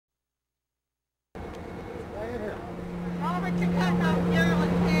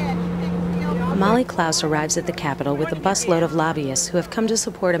Molly Klaus arrives at the Capitol with a busload of lobbyists who have come to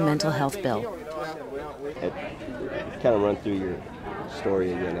support a mental health bill. Kind of run through your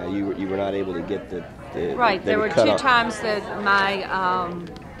story again. Now, you were not able to get the right. There were two times that my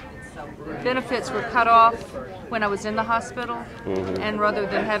benefits were cut off when I was in the hospital, and rather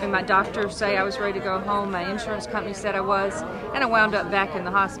than having my doctor say I was ready to go home, my insurance company said I was, and I wound up back in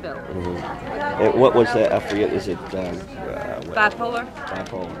the hospital. And what was that? I forget. Is it bipolar?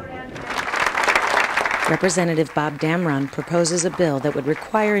 Bipolar. Representative Bob Damron proposes a bill that would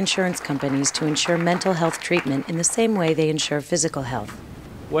require insurance companies to insure mental health treatment in the same way they insure physical health.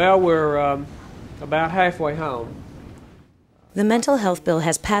 Well, we're about halfway home. The mental health bill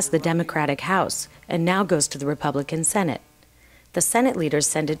has passed the Democratic House and now goes to the Republican Senate. The Senate leaders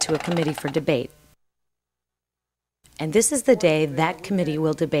send it to a committee for debate. And this is the day that committee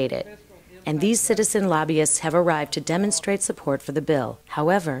will debate it. And these citizen lobbyists have arrived to demonstrate support for the bill.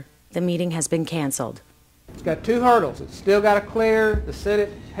 However, the meeting has been canceled. It's got two hurdles. It's still got to clear the Senate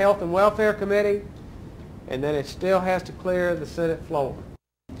Health and Welfare Committee, and then it still has to clear the Senate floor.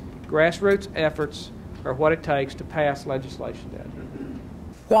 Grassroots efforts are what it takes to pass legislation down here.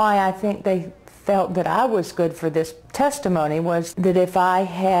 Why I think they felt that I was good for this testimony was that if I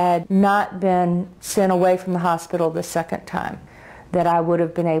had not been sent away from the hospital the second time, that I would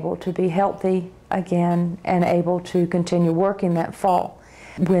have been able to be healthy again and able to continue working that fall.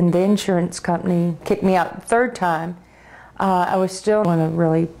 When the insurance company kicked me out the third time, I was still in a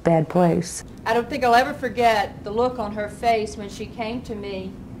really bad place. I don't think I'll ever forget the look on her face when she came to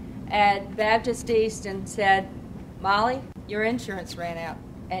me at Baptist East and said, "Molly, your insurance ran out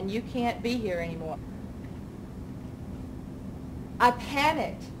and you can't be here anymore." I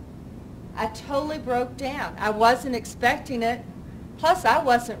panicked. I totally broke down. I wasn't expecting it. Plus, I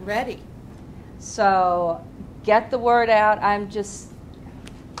wasn't ready. So, get the word out.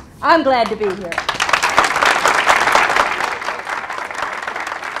 I'm glad to be here.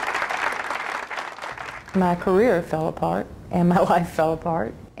 My career fell apart and my life fell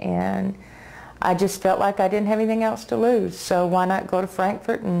apart, and I just felt like I didn't have anything else to lose. So why not go to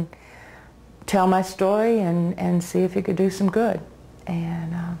Frankfurt and tell my story and see if it could do some good.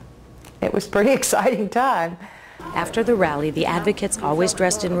 And it was a pretty exciting time. After the rally, the advocates, always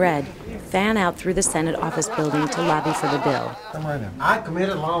dressed in red, fan out through the Senate office building to lobby for the bill. I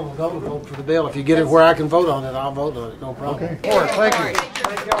committed long ago to vote for the bill. If you get it where I can vote on it, I'll vote on it, no problem. Okay. Thank you.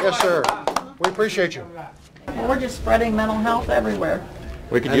 Yes, sir. We appreciate you. We're just spreading mental health everywhere.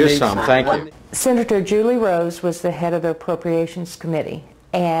 We could use some. Thank you. Senator Julie Rose was the head of the Appropriations Committee,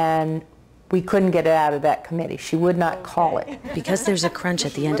 and we couldn't get it out of that committee. She would not call it. Because there's a crunch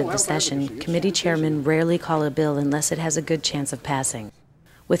at the end of the session, committee chairmen rarely call a bill unless it has a good chance of passing.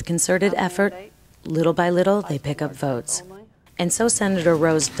 With concerted effort, little by little, they pick up votes. And so Senator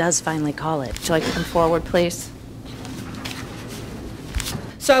Rose does finally call it. Would you like to come forward, please?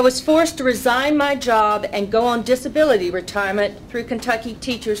 So I was forced to resign my job and go on disability retirement through Kentucky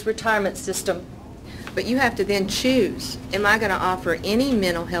Teachers Retirement System. But you have to then choose, am I going to offer any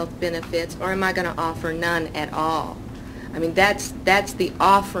mental health benefits or am I going to offer none at all? I mean, that's the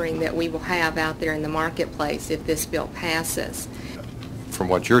offering that we will have out there in the marketplace if this bill passes. From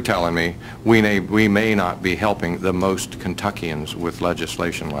what you're telling me, we may not be helping the most Kentuckians with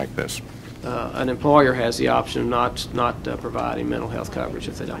legislation like this. An employer has the option of not providing mental health coverage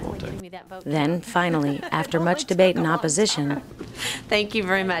if they don't want to. Then, finally, after much debate and opposition... Thank you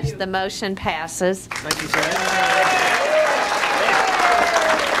very much. The motion passes. Thank you, sir.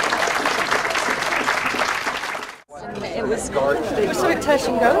 It was sort of touch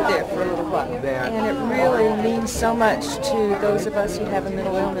and go there for a little while. And it really means so much to those of us who have a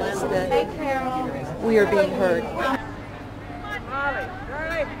mental illness that we are being heard.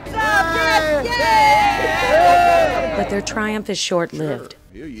 But their triumph is short-lived.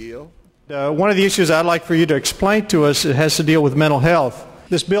 One of the issues I'd like for you to explain to us has to deal with mental health.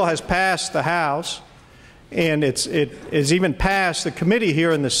 This bill has passed the House, and it has even passed the committee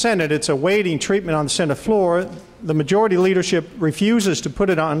here in the Senate. It's awaiting treatment on the Senate floor. The majority leadership refuses to put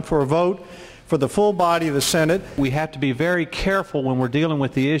it on for a vote for the full body of the Senate. We have to be very careful when we're dealing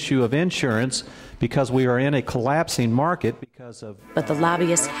with the issue of insurance because we are in a collapsing market because of... But the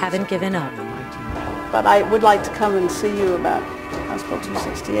lobbyists haven't given up. But I would like to come and see you about House Bill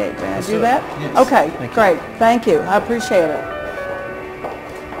 268. May I do that? Yes. Okay, great. Thank you. I appreciate it.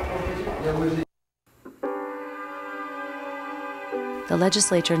 The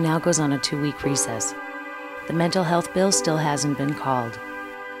legislature now goes on a 2-week recess. The mental health bill still hasn't been called.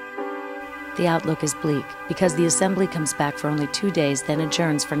 The outlook is bleak because the Assembly comes back for only 2 days, then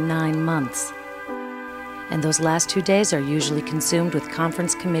adjourns for 9 months. and those last 2 days are usually consumed with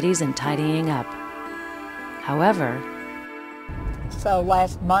conference committees and tidying up. However, so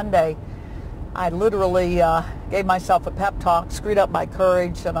last Monday, I literally gave myself a pep talk, screwed up my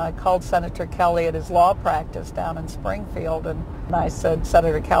courage, and I called Senator Kelly at his law practice down in Springfield, and I said,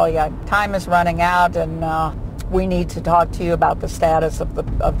 Senator Kelly, time is running out, and we need to talk to you about the status of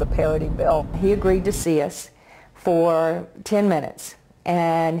the parity bill. He agreed to see us for 10 minutes,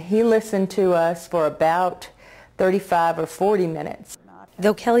 and he listened to us for about 35 or 40 minutes.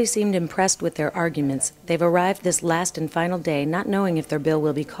 though Kelly seemed impressed with their arguments, they've arrived this last and final day not knowing if their bill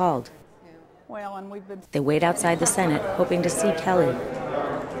will be called. They wait outside the Senate, hoping to see Kelly.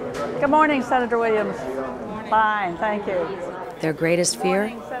 Good morning, Senator Williams. Fine, thank you. Their greatest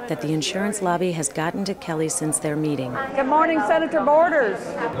fear? That the insurance lobby has gotten to Kelly since their meeting. Good morning, Senator Borders.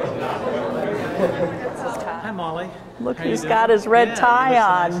 Hi, Molly. Look who's got his red tie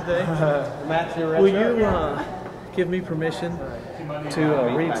on. Will you give me permission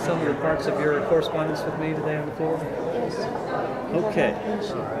to read some of the parts of your correspondence with me today on the floor? Yes. Okay.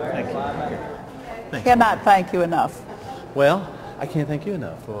 Thank you. Thanks. Cannot thank you enough. Well, I can't thank you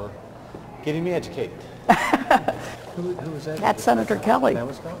enough for getting me educated. Who was that? That's Senator Kelly. That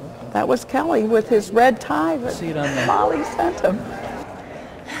was Kelly. Okay. That was Kelly with his red tie that See it on the... Molly sent him.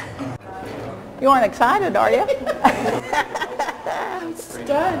 You aren't excited, are you? I'm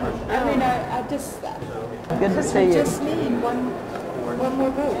stunned. I mean, I just... Good to see you. Just need one more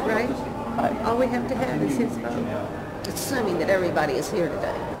vote, right? All we have to have is his vote. Assuming that everybody is here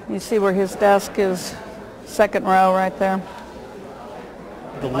today. You see where his desk is? Second row right there.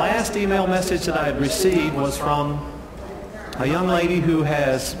 The last email message that I had received was from a young lady who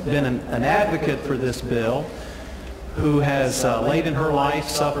has been an advocate for this bill, who has late in her life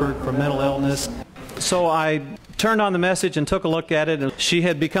suffered from mental illness. So I turned on the message and took a look at it, and she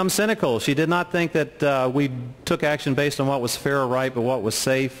had become cynical. She did not think that we took action based on what was fair or right, but what was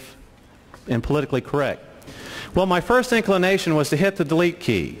safe and politically correct. Well, my first inclination was to hit the delete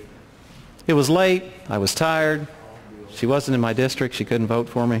key. It was late, I was tired, she wasn't in my district, she couldn't vote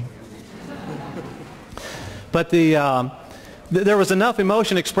for me. But there was enough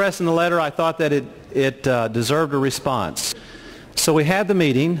emotion expressed in the letter, I thought that it deserved a response. So we had the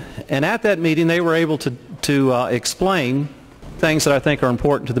meeting, and at that meeting they were able to explain things that I think are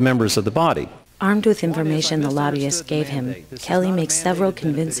important to the members of the body. Armed with information the lobbyists gave him, Kelly makes several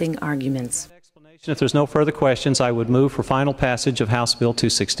convincing arguments. If there's no further questions, I would move for final passage of House Bill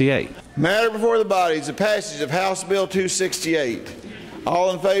 268. Matter before the body is the passage of House Bill 268.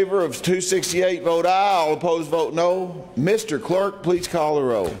 All in favor of 268 vote aye, all opposed vote no. Mr. Clerk, please call the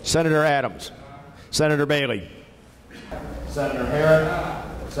roll. Senator Adams. Senator Bailey. Senator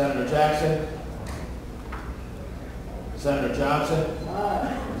Herron. Senator Jackson. Senator Johnson.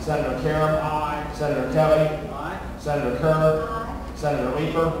 Aye. Senator Karam. Aye. Senator Kelly. Aye. Senator Kerr. Senator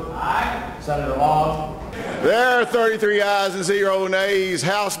Leeper. Aye. Senator Long. There are 33 ayes and 0 nays.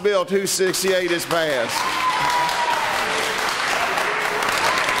 House Bill 268 is passed.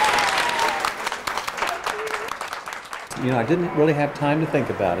 You know, I didn't really have time to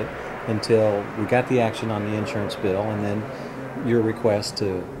think about it until we got the action on the insurance bill, and then your request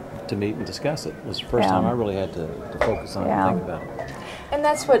to meet and discuss it was the first time I really had to focus on it and think about it. And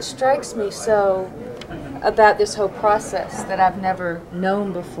that's what strikes me so about this whole process that I've never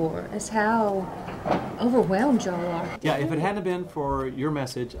known before, is how overwhelmed y'all are. Yeah, if it hadn't been for your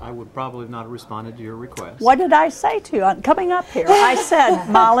message, I would probably not have responded to your request. What did I say to you coming up here? I said,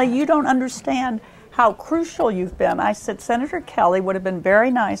 Molly, you don't understand how crucial you've been. I said, Senator Kelly would have been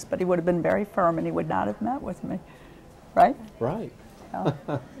very nice, but he would have been very firm, and he would not have met with me. Right? Right.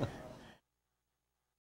 Yeah.